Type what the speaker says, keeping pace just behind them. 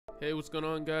Hey, what's going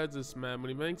on, guys? It's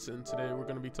MadMoneyBanks, and today we're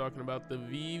going to be talking about the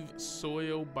VEV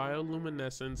Soil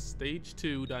Bioluminescence Stage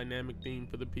 2 dynamic theme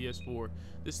for the PS4.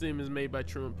 This theme is made by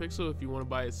True and Pixel. If you want to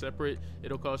buy it separate,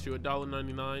 it'll cost you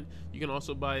 $1.99. You can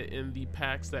also buy it in the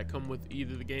packs that come with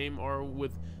either the game or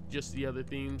with just the other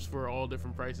themes for all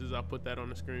different prices. I'll put that on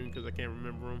the screen because I can't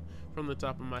remember them from the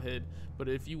top of my head. But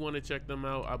if you want to check them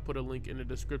out, I'll put a link in the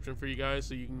description for you guys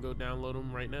so you can go download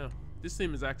them right now. This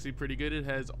theme is actually pretty good. It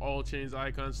has all Chains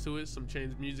icons to it, some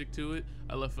Chains music to it.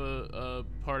 I left a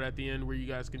part at the end where you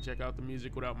guys can check out the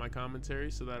music without my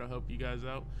commentary, so that'll help you guys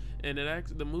out. And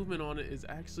the movement on it is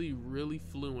actually really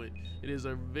fluent. It is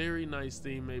a very nice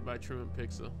theme made by True and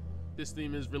Pixel. This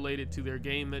theme is related to their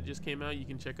game that just came out. You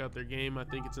can check out their game. I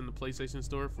think it's in the PlayStation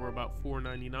Store for about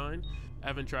 $4.99. I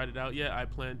haven't tried it out yet. I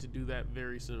plan to do that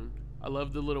very soon. I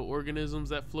love the little organisms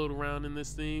that float around in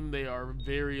this theme. They are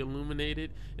very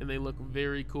illuminated and they look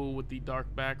very cool with the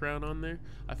dark background on there.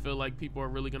 I feel like people are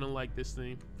really gonna like this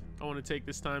theme. I want to take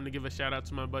this time to give a shout out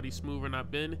to my buddy Smoother Not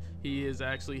Ben. He is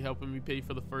actually helping me pay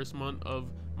for the first month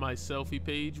of my selfie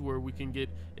page where we can get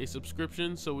a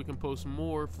subscription so we can post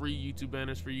more free YouTube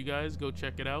banners for you guys. Go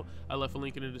check it out. I left a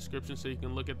link in the description so you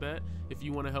can look at that. If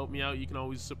you want to help me out, you can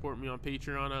always support me on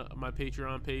Patreon. My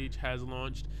Patreon page has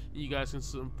launched. You guys can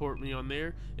support me on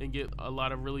there and get a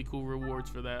lot of really cool rewards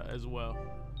for that as well.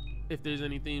 If there's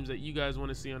any themes that you guys want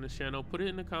to see on this channel, put it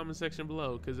in the comment section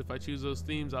below, because if I choose those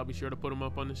themes, I'll be sure to put them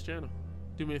up on this channel.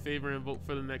 Do me a favor and vote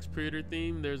for the next pre-order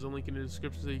theme. There's a link in the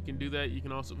description so you can do that. You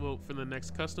can also vote for the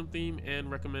next custom theme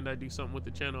and recommend I do something with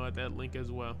the channel at that link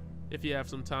as well. If you have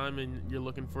some time and you're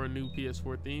looking for a new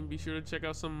PS4 theme, be sure to check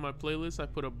out some of my playlists. I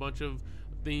put a bunch of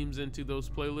themes into those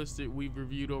playlists. We've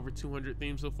reviewed over 200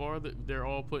 themes so far. They're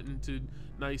all put into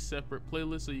nice separate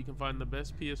playlists so you can find the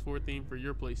best PS4 theme for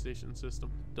your PlayStation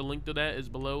system. The link to that is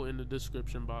below in the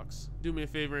description box. Do me a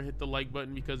favor and hit the like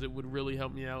button because it would really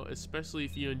help me out, especially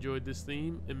if you enjoyed this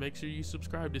theme, and make sure you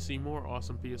subscribe to see more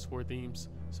awesome PS4 themes.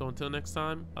 So until next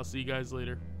time, I'll see you guys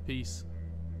later. Peace.